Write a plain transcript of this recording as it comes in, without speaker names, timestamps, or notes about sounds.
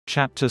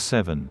Chapter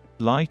 7.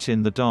 Light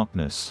in the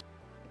Darkness.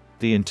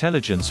 The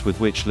intelligence with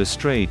which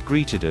Lestrade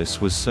greeted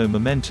us was so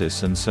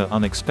momentous and so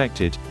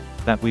unexpected,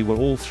 that we were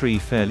all three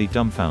fairly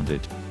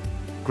dumbfounded.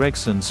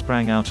 Gregson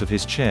sprang out of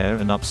his chair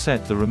and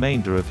upset the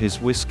remainder of his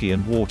whiskey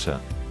and water.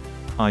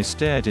 I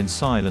stared in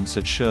silence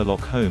at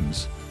Sherlock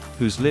Holmes,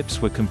 whose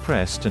lips were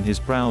compressed and his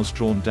brows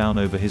drawn down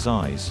over his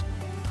eyes.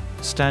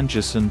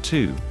 "Stangerson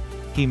too,"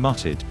 he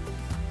muttered.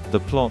 "The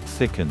plot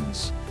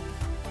thickens."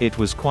 "It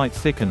was quite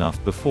thick enough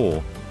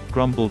before,"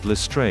 grumbled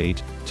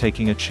Lestrade,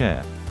 taking a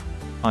chair.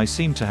 I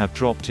seemed to have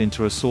dropped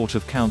into a sort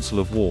of council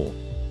of war.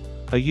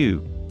 Are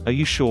you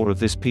sure of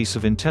this piece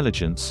of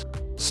intelligence?"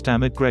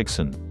 stammered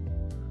Gregson.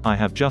 "I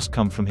have just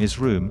come from his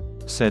room,"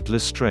 said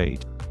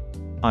Lestrade.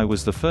 I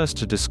was the first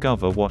to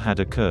discover what had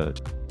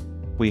occurred.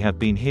 "We have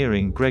been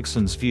hearing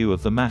Gregson's view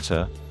of the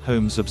matter,"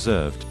 Holmes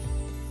observed.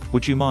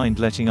 "Would you mind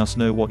letting us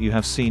know what you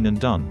have seen and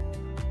done?"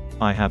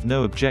 "I have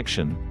no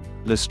objection,"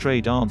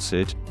 Lestrade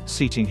answered,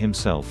 seating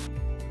himself.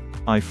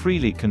 "I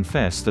freely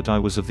confess that I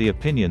was of the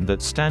opinion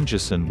that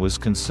Stangerson was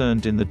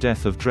concerned in the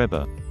death of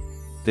Drebber.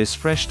 This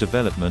fresh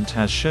development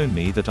has shown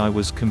me that I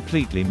was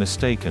completely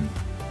mistaken.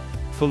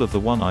 Full of the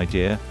one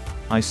idea,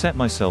 I set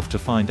myself to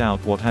find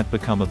out what had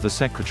become of the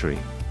secretary.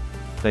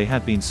 They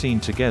had been seen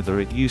together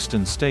at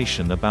Euston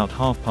Station about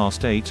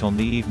 8:30 on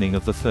the evening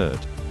of the 3rd.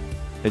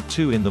 At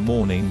 2 in the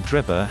morning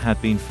Drebber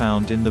had been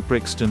found in the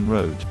Brixton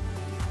Road.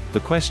 The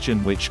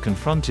question which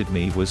confronted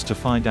me was to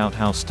find out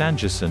how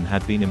Stangerson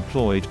had been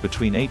employed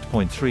between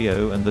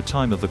 8:30 and the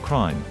time of the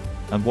crime,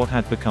 and what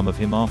had become of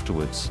him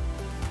afterwards.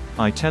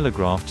 I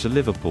telegraphed to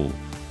Liverpool,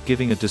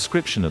 giving a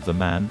description of the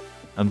man,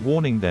 and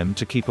warning them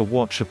to keep a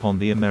watch upon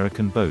the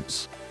American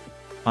boats.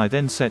 I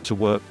then set to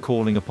work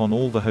calling upon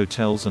all the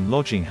hotels and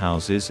lodging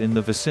houses in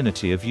the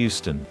vicinity of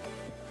Euston.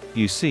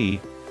 You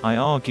see, I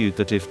argued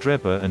that if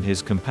Drebber and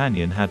his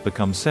companion had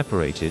become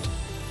separated,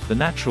 the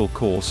natural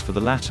course for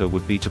the latter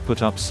would be to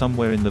put up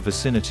somewhere in the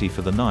vicinity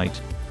for the night,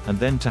 and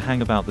then to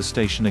hang about the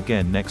station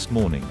again next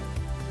morning.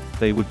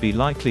 They would be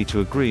likely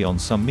to agree on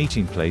some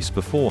meeting place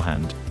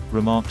beforehand,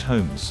 remarked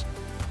Holmes.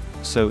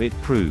 So it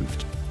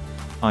proved.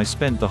 I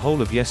spent the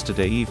whole of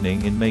yesterday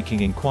evening in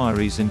making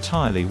inquiries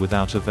entirely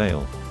without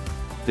avail.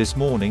 This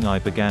morning I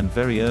began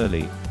very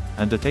early,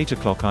 and at 8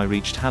 o'clock I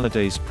reached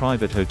Halliday's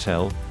private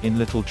hotel, in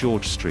Little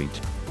George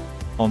Street.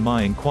 On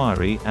my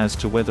inquiry as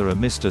to whether a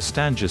Mr.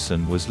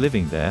 Stangerson was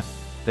living there,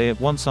 they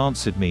at once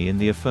answered me in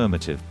the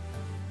affirmative.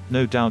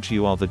 "No doubt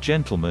you are the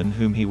gentleman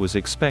whom he was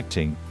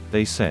expecting,"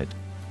 they said.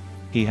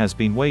 "He has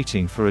been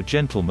waiting for a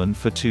gentleman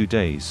for 2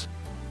 days.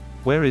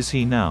 Where is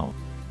he now?"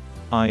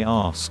 I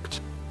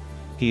asked.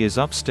 "He is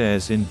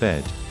upstairs in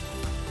bed.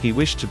 He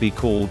wished to be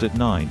called at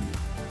 9.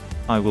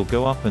 "I will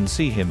go up and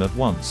see him at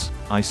once,"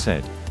 I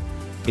said.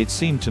 It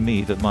seemed to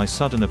me that my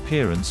sudden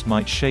appearance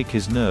might shake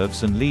his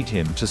nerves and lead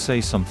him to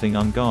say something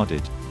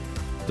unguarded.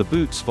 The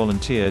Boots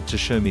volunteered to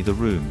show me the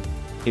room.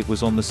 It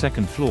was on the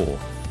 2nd floor,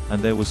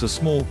 and there was a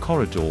small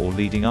corridor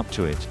leading up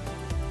to it.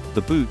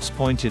 The Boots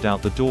pointed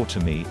out the door to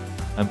me,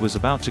 and was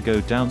about to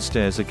go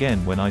downstairs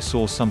again when I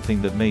saw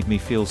something that made me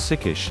feel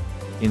sickish,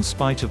 in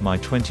spite of my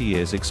 20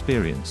 years'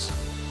 experience.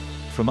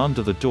 From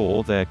under the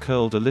door there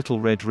curled a little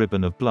red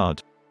ribbon of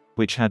blood,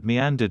 which had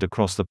meandered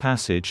across the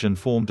passage and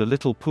formed a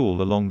little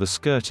pool along the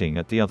skirting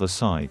at the other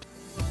side.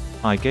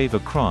 I gave a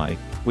cry,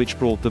 which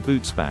brought the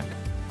Boots back.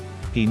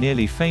 He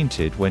nearly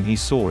fainted when he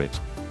saw it.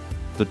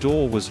 The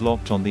door was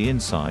locked on the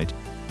inside,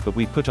 but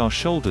we put our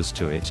shoulders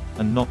to it,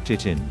 and knocked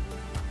it in.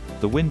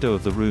 The window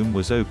of the room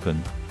was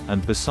open,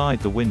 and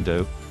beside the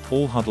window,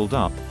 all huddled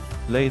up,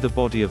 lay the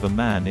body of a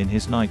man in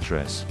his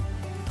nightdress.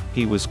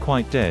 He was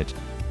quite dead,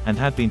 and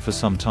had been for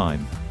some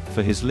time,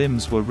 for his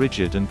limbs were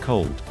rigid and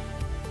cold.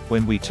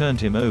 When we turned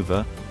him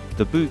over,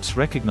 the Boots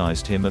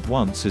recognized him at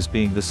once as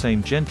being the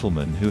same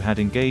gentleman who had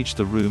engaged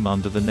the room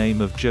under the name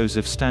of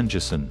Joseph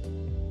Stangerson.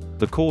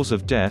 The cause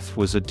of death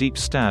was a deep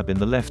stab in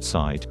the left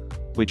side,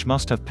 which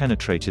must have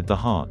penetrated the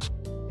heart.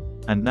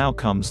 And now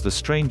comes the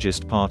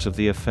strangest part of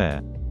the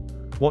affair.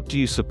 What do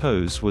you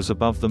suppose was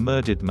above the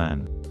murdered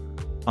man?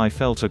 I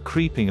felt a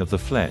creeping of the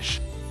flesh,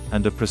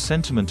 and a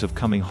presentiment of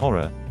coming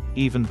horror,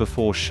 even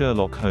before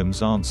Sherlock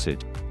Holmes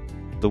answered.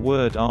 "The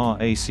word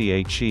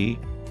RACHE,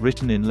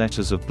 written in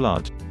letters of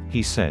blood,"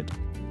 he said.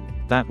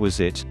 "That was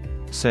it,"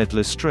 said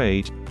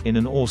Lestrade, in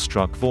an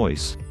awestruck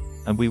voice,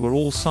 and we were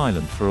all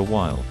silent for a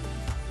while.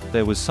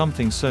 There was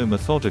something so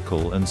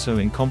methodical and so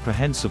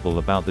incomprehensible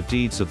about the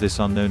deeds of this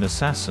unknown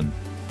assassin,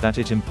 that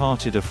it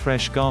imparted a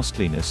fresh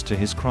ghastliness to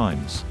his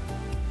crimes.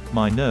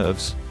 My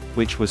nerves,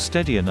 which were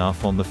steady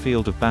enough on the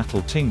field of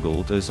battle,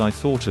 tingled as I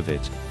thought of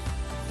it.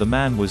 "The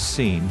man was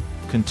seen,"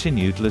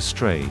 continued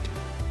Lestrade.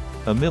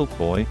 "A milk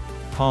boy,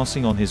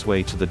 passing on his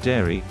way to the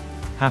dairy,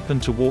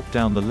 happened to walk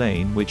down the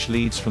lane which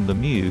leads from the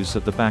mews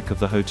at the back of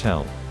the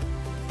hotel.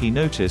 He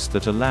noticed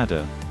that a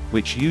ladder,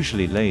 which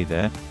usually lay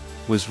there,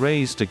 was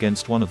raised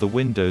against one of the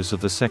windows of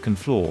the 2nd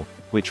floor,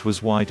 which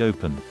was wide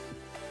open.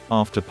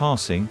 After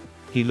passing,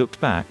 he looked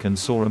back and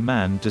saw a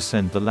man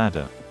descend the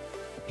ladder.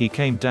 He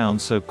came down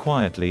so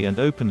quietly and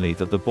openly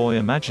that the boy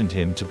imagined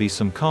him to be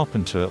some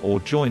carpenter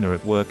or joiner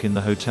at work in the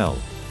hotel.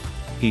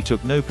 He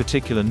took no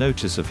particular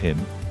notice of him,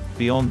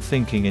 beyond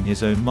thinking in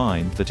his own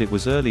mind that it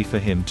was early for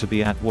him to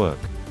be at work.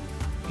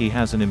 He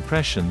has an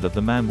impression that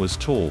the man was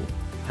tall,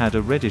 had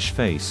a reddish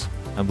face,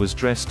 and was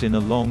dressed in a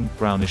long,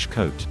 brownish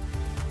coat.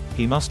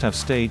 He must have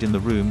stayed in the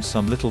room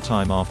some little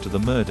time after the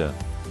murder,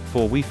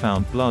 for we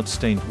found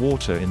blood-stained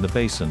water in the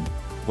basin,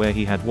 where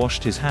he had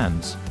washed his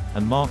hands,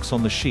 and marks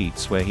on the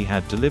sheets where he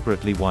had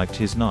deliberately wiped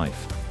his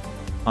knife.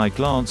 I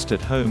glanced at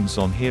Holmes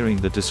on hearing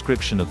the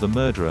description of the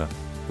murderer,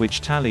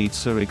 which tallied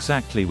so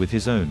exactly with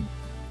his own.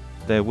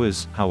 There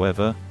was,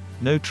 however,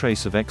 no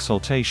trace of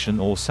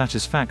exultation or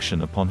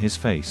satisfaction upon his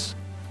face.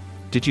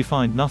 "Did you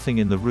find nothing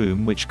in the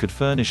room which could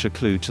furnish a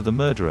clue to the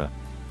murderer?"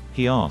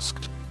 he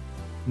asked.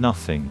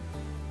 "Nothing."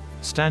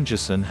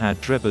 Stangerson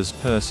had Drebber's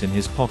purse in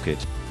his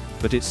pocket,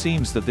 but it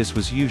seems that this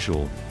was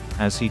usual,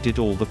 as he did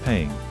all the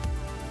paying.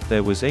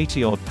 There was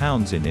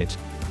 £80-odd in it,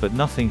 but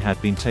nothing had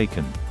been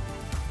taken.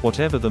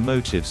 Whatever the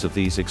motives of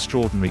these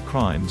extraordinary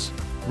crimes,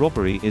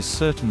 robbery is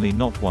certainly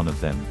not one of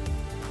them.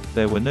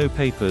 There were no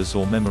papers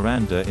or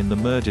memoranda in the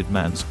murdered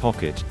man's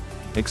pocket,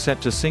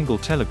 except a single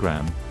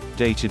telegram,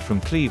 dated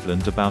from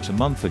Cleveland about a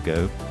month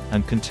ago,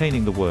 and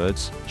containing the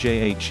words,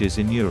 "JH is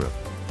in Europe."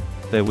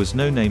 There was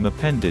no name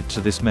appended to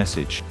this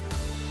message.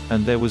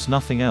 "And there was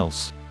nothing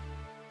else?"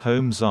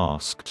 Holmes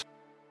asked.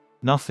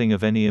 "Nothing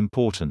of any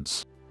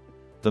importance."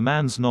 The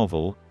man's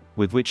novel,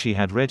 with which he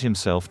had read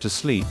himself to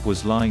sleep,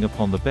 was lying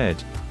upon the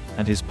bed,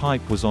 and his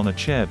pipe was on a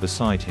chair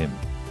beside him.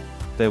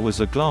 There was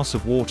a glass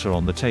of water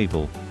on the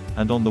table,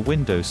 and on the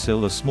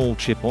window-sill a small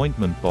chip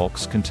ointment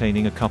box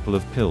containing a couple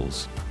of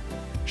pills.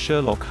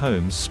 Sherlock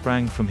Holmes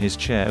sprang from his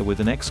chair with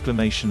an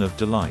exclamation of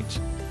delight.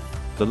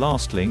 "The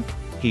last link,"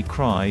 he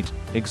cried,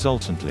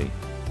 exultantly.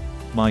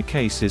 "My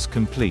case is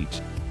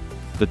complete."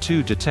 The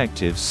two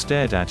detectives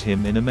stared at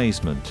him in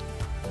amazement.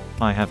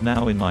 "I have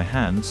now in my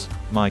hands,"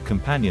 my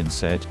companion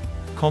said,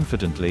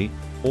 confidently,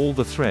 "all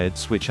the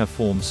threads which have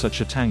formed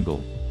such a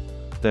tangle.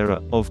 There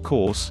are, of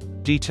course,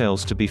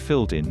 details to be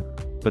filled in,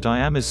 but I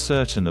am as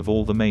certain of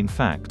all the main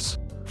facts,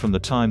 from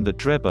the time that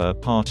Drebber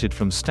parted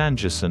from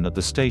Stangerson at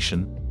the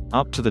station,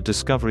 up to the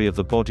discovery of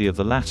the body of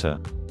the latter,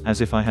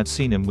 as if I had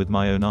seen him with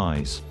my own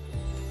eyes.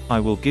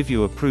 I will give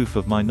you a proof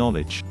of my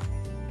knowledge.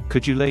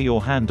 Could you lay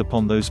your hand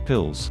upon those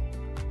pills?"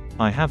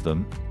 "I have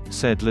them,"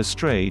 said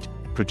Lestrade,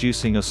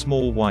 producing a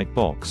small white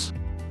box.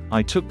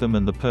 "I took them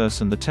and the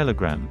purse and the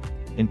telegram,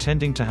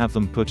 intending to have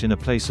them put in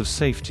a place of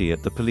safety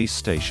at the police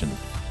station.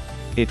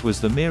 It was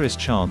the merest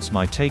chance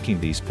my taking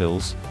these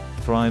pills,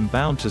 for I am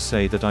bound to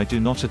say that I do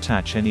not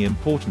attach any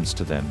importance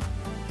to them."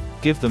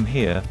 "Give them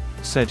here,"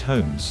 said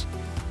Holmes.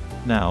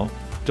 "Now,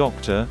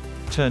 doctor,"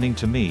 turning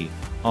to me,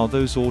 "are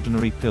those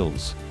ordinary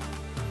pills?"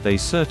 They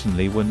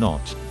certainly were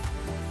not.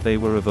 They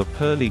were of a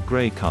pearly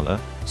grey color,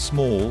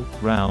 small,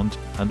 round,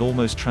 and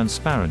almost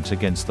transparent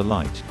against the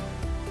light.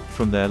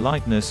 From their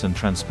lightness and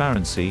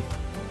transparency,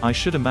 I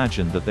should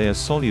imagine that they are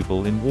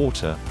soluble in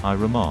water, I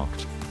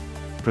remarked.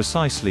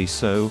 "Precisely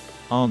so,"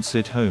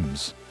 answered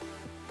Holmes.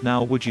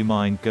 "Now would you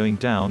mind going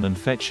down and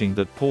fetching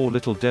that poor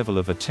little devil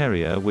of a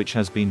terrier which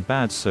has been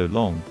bad so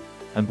long,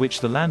 and which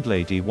the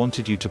landlady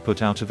wanted you to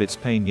put out of its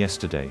pain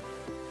yesterday?"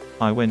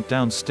 I went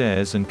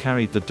downstairs and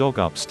carried the dog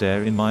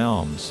upstairs in my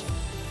arms.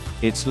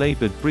 Its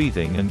labored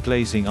breathing and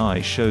glazing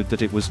eye showed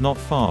that it was not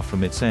far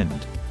from its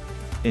end.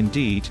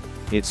 Indeed,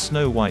 its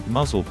snow-white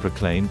muzzle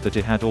proclaimed that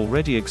it had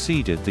already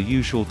exceeded the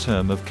usual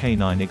term of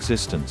canine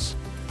existence.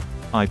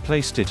 I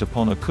placed it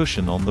upon a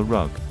cushion on the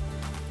rug.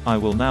 "I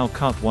will now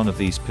cut one of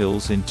these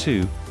pills in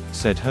two,"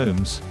 said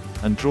Holmes,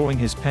 and drawing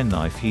his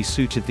penknife he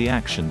suited the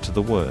action to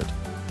the word.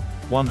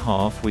 "One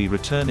half we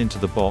return into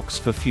the box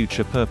for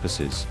future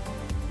purposes.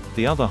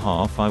 The other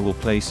half I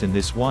will place in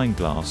this wine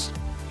glass,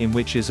 in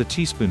which is a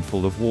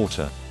teaspoonful of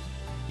water.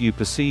 You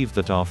perceive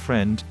that our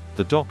friend,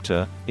 the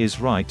doctor,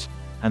 is right,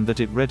 and that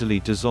it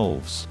readily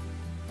dissolves."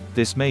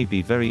 "This may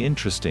be very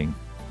interesting,"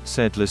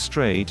 said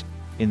Lestrade,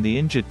 in the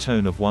injured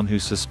tone of one who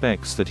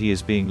suspects that he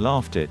is being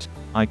laughed at.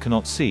 "I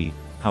cannot see,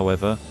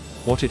 however,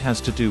 what it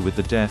has to do with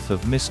the death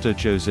of Mr.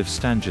 Joseph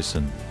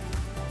Stangerson.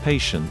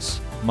 Patience,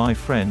 my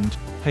friend,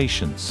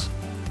 patience.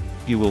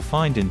 You will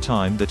find in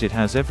time that it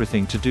has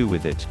everything to do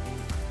with it.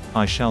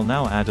 I shall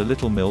now add a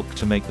little milk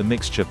to make the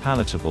mixture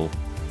palatable,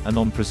 and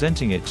on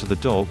presenting it to the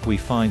dog we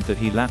find that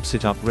he laps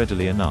it up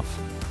readily enough."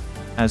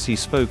 As he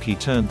spoke he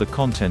turned the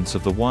contents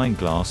of the wine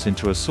glass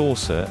into a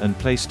saucer and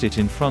placed it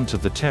in front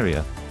of the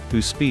terrier,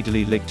 who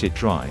speedily licked it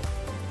dry.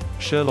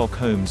 Sherlock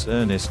Holmes'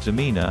 earnest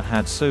demeanor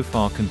had so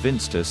far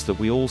convinced us that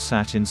we all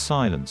sat in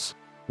silence,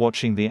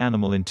 watching the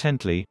animal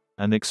intently,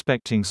 and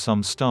expecting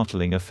some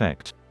startling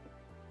effect.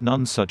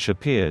 None such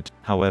appeared,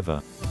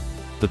 however.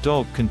 The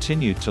dog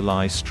continued to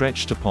lie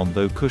stretched upon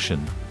the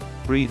cushion,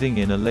 breathing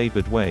in a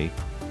labored way,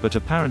 but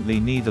apparently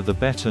neither the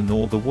better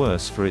nor the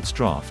worse for its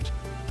draught.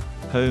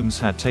 Holmes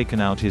had taken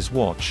out his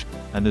watch,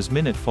 and as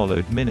minute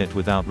followed minute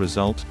without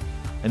result,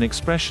 an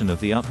expression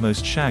of the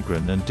utmost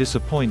chagrin and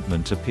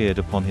disappointment appeared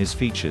upon his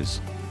features.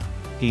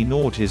 He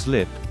gnawed his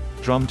lip,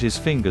 drummed his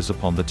fingers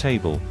upon the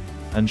table,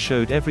 and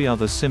showed every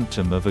other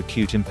symptom of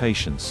acute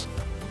impatience.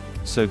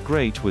 So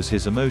great was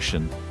his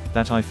emotion,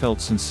 that I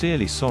felt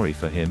sincerely sorry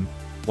for him,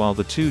 while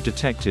the two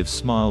detectives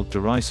smiled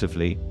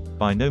derisively,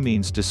 by no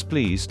means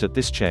displeased at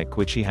this check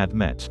which he had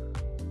met.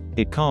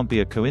 "It can't be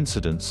a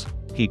coincidence,"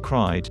 he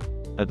cried,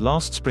 at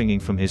last springing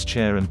from his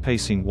chair and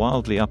pacing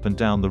wildly up and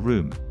down the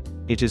room.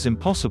 "It is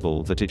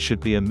impossible that it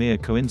should be a mere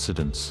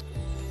coincidence.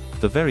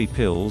 The very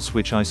pills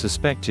which I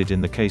suspected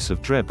in the case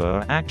of Drebber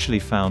are actually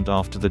found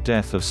after the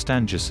death of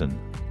Stangerson.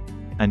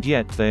 And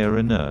yet they are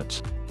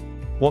inert.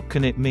 What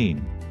can it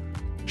mean?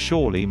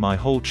 Surely my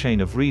whole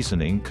chain of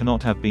reasoning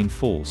cannot have been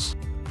false.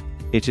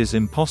 It is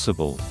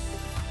impossible.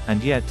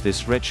 And yet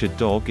this wretched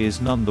dog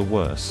is none the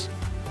worse.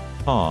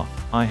 Ah,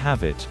 I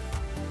have it.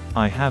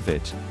 I have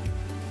it."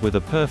 With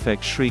a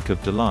perfect shriek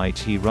of delight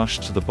he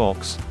rushed to the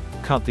box,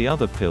 cut the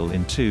other pill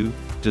in two,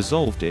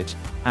 dissolved it,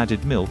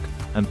 added milk,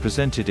 and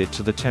presented it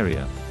to the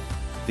terrier.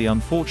 The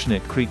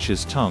unfortunate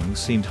creature's tongue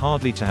seemed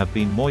hardly to have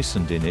been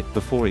moistened in it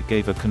before it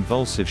gave a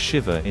convulsive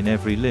shiver in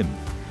every limb,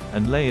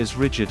 and lay as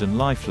rigid and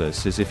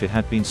lifeless as if it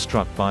had been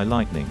struck by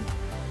lightning.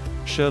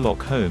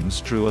 Sherlock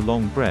Holmes drew a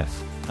long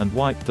breath, and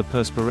wiped the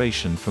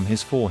perspiration from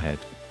his forehead.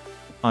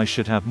 "I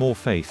should have more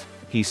faith,"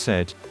 he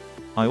said.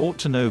 "I ought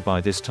to know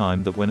by this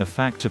time that when a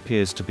fact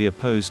appears to be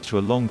opposed to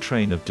a long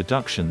train of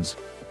deductions,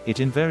 it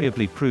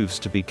invariably proves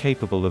to be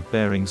capable of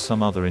bearing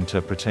some other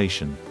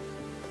interpretation.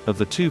 Of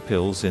the two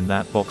pills in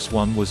that box,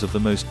 one was of the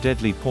most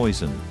deadly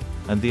poison,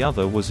 and the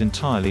other was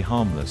entirely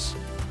harmless.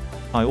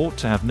 I ought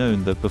to have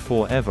known that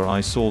before ever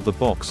I saw the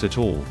box at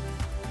all."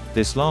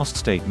 This last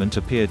statement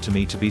appeared to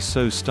me to be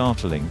so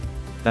startling,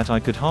 that I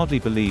could hardly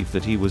believe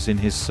that he was in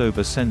his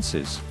sober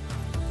senses.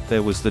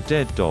 There was the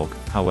dead dog,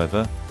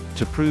 however,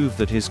 to prove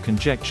that his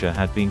conjecture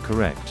had been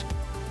correct.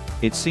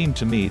 It seemed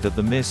to me that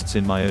the mists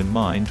in my own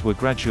mind were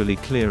gradually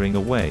clearing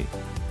away,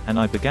 and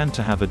I began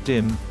to have a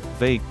dim,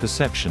 vague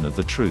perception of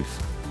the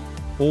truth.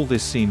 "All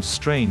this seems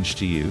strange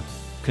to you,"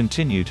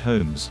 continued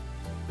Holmes,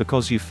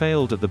 "because you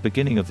failed at the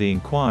beginning of the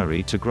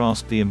inquiry to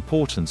grasp the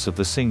importance of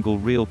the single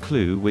real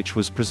clue which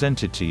was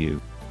presented to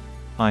you.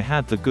 I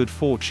had the good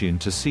fortune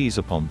to seize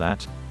upon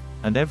that,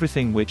 and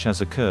everything which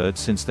has occurred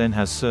since then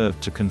has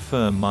served to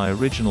confirm my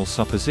original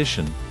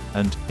supposition,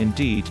 and,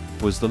 indeed,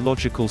 was the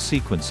logical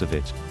sequence of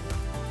it.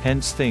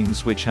 Hence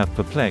things which have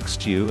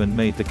perplexed you and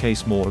made the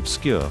case more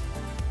obscure,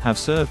 have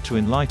served to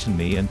enlighten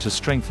me and to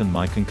strengthen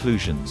my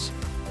conclusions.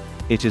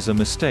 It is a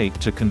mistake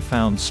to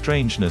confound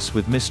strangeness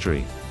with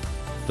mystery.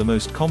 The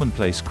most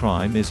commonplace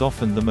crime is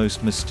often the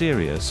most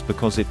mysterious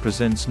because it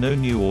presents no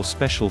new or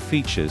special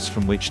features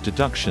from which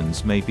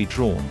deductions may be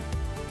drawn.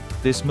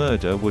 This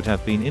murder would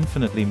have been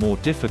infinitely more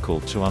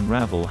difficult to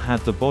unravel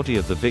had the body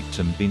of the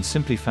victim been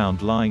simply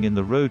found lying in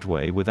the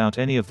roadway without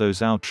any of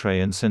those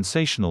outre and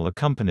sensational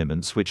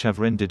accompaniments which have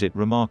rendered it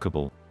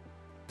remarkable.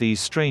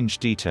 These strange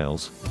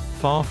details,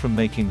 far from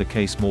making the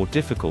case more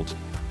difficult,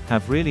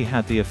 have really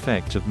had the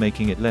effect of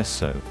making it less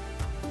so."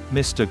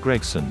 Mr.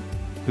 Gregson,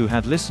 who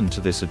had listened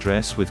to this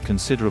address with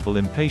considerable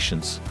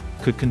impatience,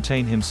 could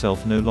contain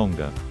himself no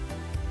longer.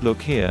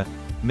 "Look here,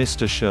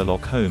 Mr.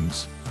 Sherlock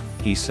Holmes,"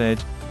 he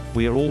said,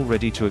 "we are all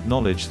ready to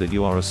acknowledge that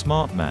you are a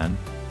smart man,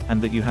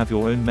 and that you have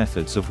your own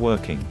methods of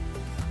working.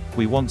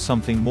 We want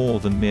something more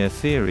than mere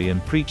theory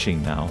and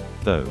preaching now,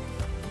 though.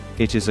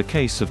 It is a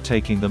case of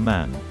taking the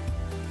man.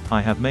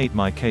 I have made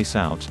my case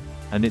out,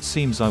 and it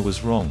seems I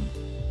was wrong.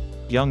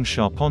 Young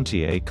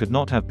Charpentier could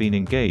not have been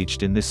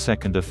engaged in this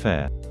second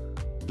affair.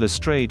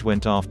 Lestrade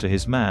went after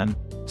his man,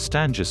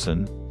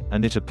 Stangerson,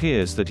 and it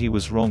appears that he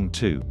was wrong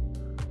too.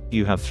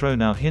 You have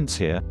thrown out hints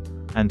here,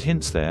 and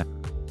hints there,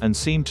 and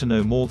seem to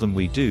know more than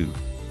we do,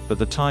 but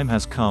the time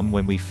has come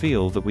when we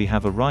feel that we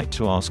have a right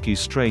to ask you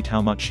straight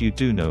how much you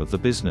do know of the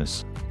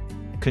business.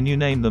 Can you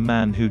name the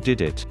man who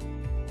did it?"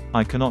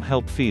 "I cannot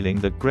help feeling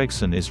that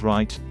Gregson is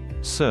right,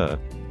 sir,"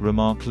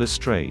 remarked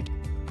Lestrade.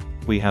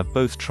 "We have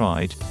both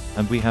tried,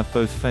 and we have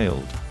both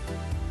failed.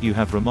 You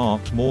have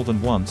remarked more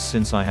than once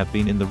since I have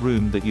been in the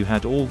room that you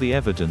had all the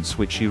evidence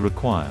which you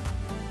require.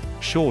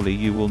 Surely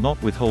you will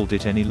not withhold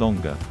it any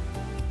longer.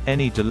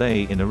 Any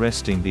delay in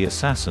arresting the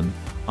assassin,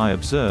 I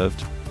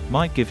observed,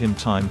 might give him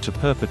time to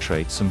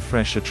perpetrate some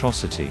fresh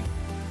atrocity."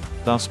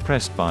 Thus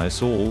pressed by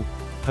us all,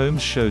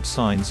 Holmes showed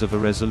signs of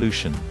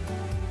irresolution.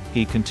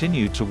 He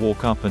continued to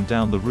walk up and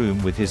down the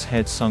room with his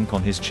head sunk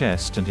on his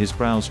chest and his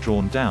brows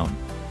drawn down,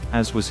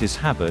 as was his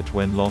habit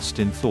when lost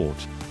in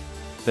thought.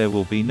 "There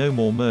will be no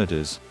more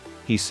murders,"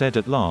 he said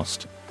at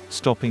last,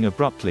 stopping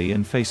abruptly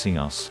and facing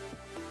us.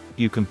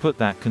 "You can put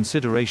that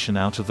consideration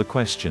out of the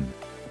question.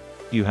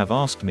 You have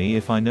asked me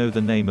if I know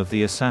the name of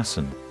the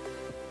assassin.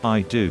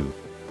 I do.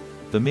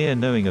 The mere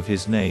knowing of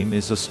his name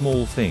is a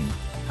small thing,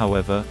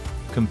 however,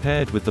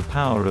 compared with the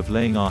power of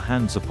laying our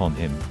hands upon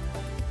him.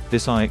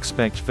 This I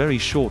expect very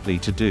shortly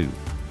to do.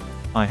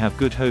 I have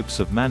good hopes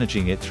of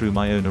managing it through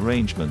my own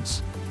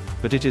arrangements,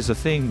 but it is a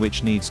thing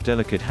which needs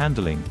delicate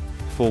handling,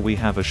 for we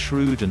have a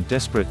shrewd and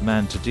desperate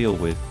man to deal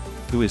with,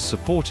 who is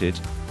supported,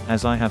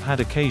 as I have had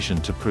occasion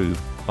to prove,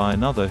 by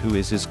another who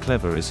is as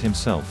clever as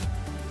himself.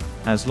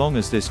 As long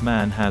as this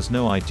man has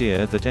no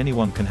idea that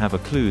anyone can have a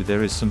clue,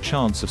 there is some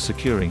chance of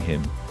securing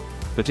him.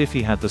 But if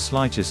he had the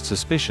slightest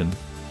suspicion,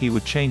 he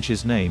would change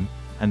his name,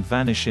 and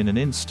vanish in an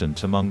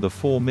instant among the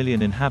 4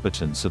 million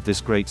inhabitants of this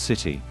great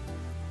city.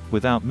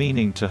 Without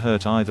meaning to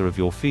hurt either of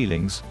your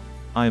feelings,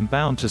 I am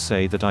bound to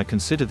say that I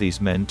consider these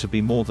men to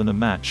be more than a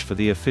match for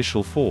the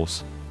official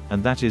force,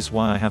 and that is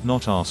why I have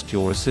not asked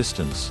your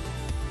assistance.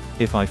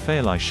 If I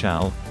fail, I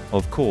shall,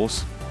 of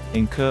course,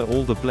 incur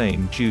all the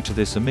blame due to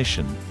this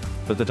omission,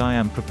 but that I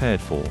am prepared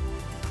for.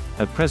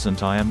 At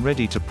present I am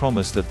ready to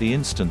promise that the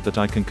instant that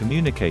I can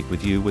communicate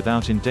with you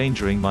without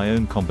endangering my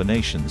own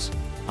combinations,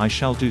 I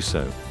shall do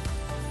so.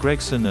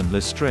 Gregson and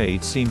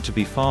Lestrade seemed to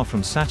be far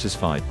from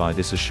satisfied by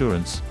this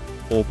assurance,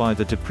 or by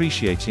the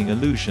depreciating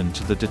allusion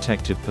to the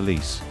detective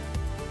police.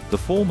 The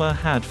former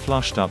had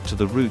flushed up to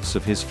the roots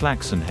of his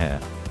flaxen hair,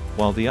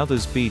 while the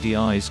other's beady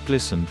eyes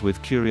glistened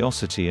with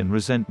curiosity and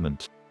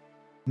resentment.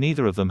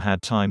 Neither of them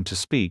had time to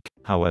speak,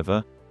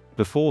 however,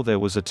 before there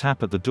was a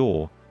tap at the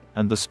door,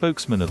 and the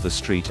spokesman of the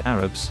street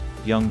Arabs,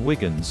 young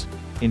Wiggins,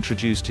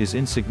 introduced his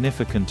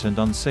insignificant and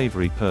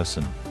unsavory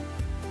person.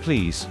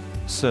 "Please,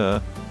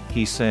 sir,"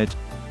 he said,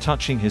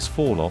 touching his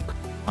forelock,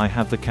 "I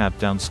have the cab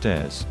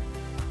downstairs."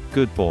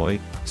 "Good boy,"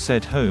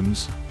 said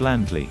Holmes,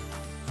 blandly.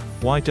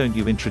 "Why don't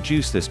you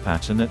introduce this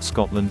pattern at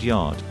Scotland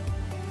Yard?"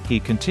 he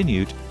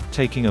continued,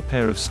 taking a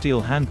pair of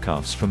steel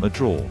handcuffs from a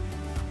drawer.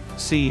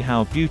 "See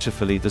how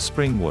beautifully the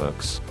spring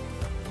works.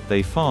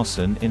 They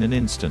fasten in an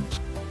instant."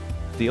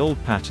 "The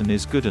old pattern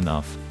is good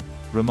enough,"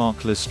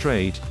 remarked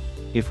Lestrade,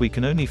 "if we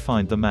can only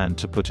find the man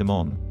to put him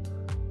on."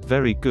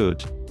 Very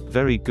good,"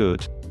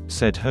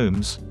 said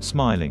Holmes,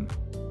 smiling.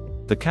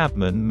 "The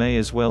cabman may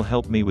as well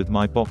help me with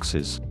my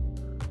boxes.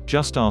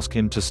 Just ask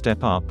him to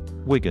step up,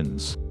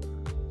 Wiggins."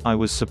 I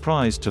was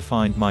surprised to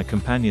find my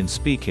companion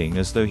speaking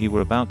as though he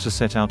were about to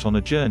set out on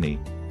a journey,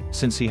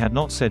 since he had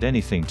not said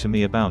anything to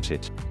me about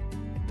it.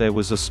 There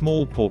was a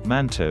small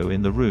portmanteau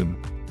in the room,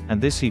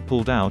 and this he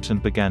pulled out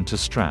and began to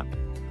strap.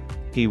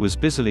 He was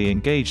busily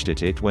engaged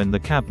at it when the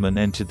cabman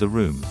entered the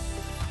room.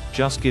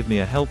 "Just give me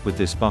a help with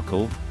this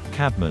buckle,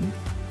 cabman,"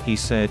 he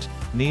said,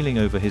 kneeling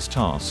over his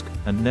task,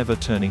 and never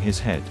turning his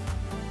head.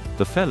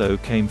 The fellow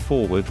came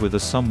forward with a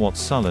somewhat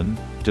sullen,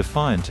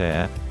 defiant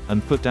air,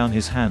 and put down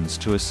his hands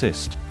to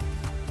assist.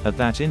 At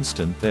that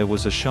instant there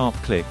was a sharp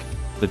click,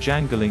 the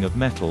jangling of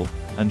metal,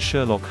 and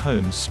Sherlock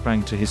Holmes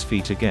sprang to his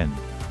feet again.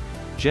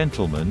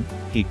 "Gentlemen,"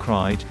 he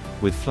cried,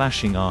 with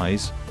flashing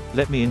eyes,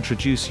 "let me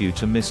introduce you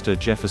to Mr.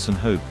 Jefferson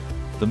Hope,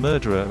 the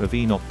murderer of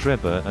Enoch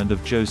Drebber and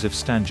of Joseph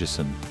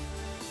Stangerson."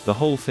 The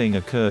whole thing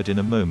occurred in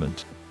a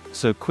moment,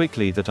 so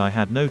quickly that I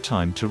had no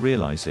time to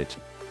realize it.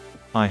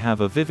 I have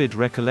a vivid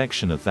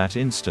recollection of that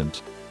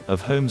instant,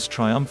 of Holmes'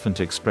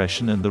 triumphant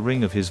expression and the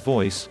ring of his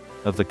voice,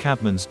 of the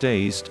cabman's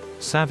dazed,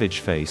 savage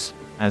face,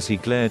 as he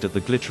glared at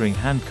the glittering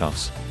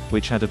handcuffs,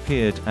 which had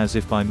appeared as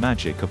if by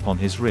magic upon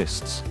his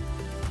wrists.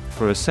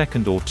 For a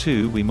second or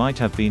two we might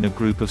have been a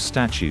group of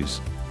statues.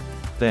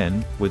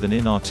 Then, with an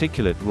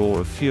inarticulate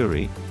roar of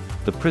fury,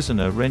 the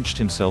prisoner wrenched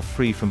himself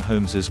free from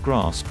Holmes's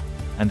grasp,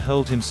 and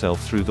hurled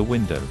himself through the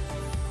window.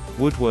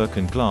 Woodwork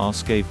and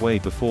glass gave way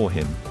before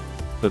him.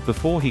 But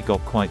before he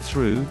got quite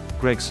through,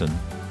 Gregson,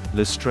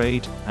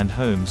 Lestrade, and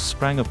Holmes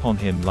sprang upon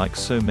him like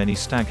so many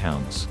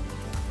staghounds.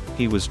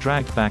 He was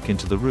dragged back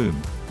into the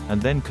room,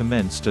 and then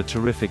commenced a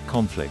terrific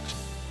conflict.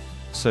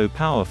 So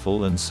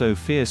powerful and so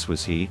fierce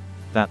was he,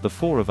 that the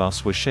four of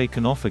us were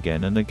shaken off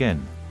again and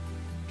again.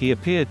 He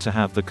appeared to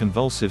have the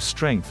convulsive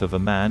strength of a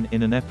man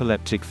in an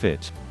epileptic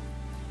fit.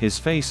 His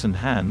face and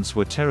hands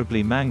were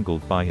terribly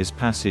mangled by his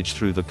passage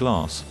through the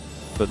glass,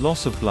 but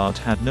loss of blood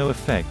had no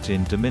effect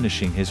in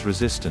diminishing his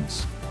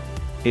resistance.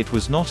 It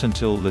was not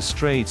until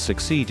Lestrade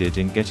succeeded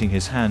in getting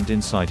his hand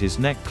inside his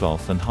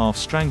neckcloth and half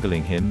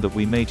strangling him that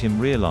we made him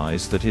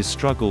realize that his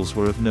struggles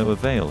were of no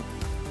avail,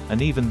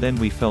 and even then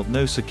we felt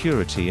no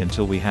security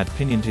until we had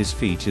pinioned his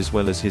feet as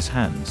well as his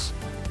hands.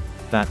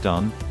 That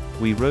done,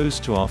 we rose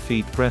to our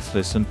feet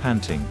breathless and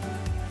panting.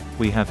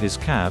 "We have his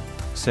cab,"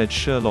 said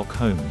Sherlock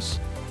Holmes.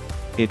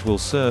 "It will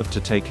serve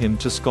to take him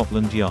to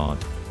Scotland Yard.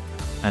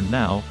 And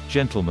now,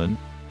 gentlemen,"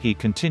 he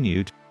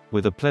continued,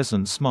 with a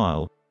pleasant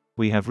smile,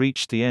 "we have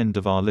reached the end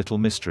of our little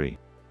mystery.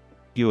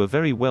 You are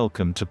very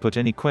welcome to put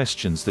any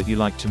questions that you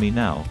like to me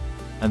now,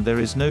 and there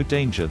is no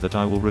danger that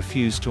I will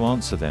refuse to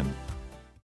answer them."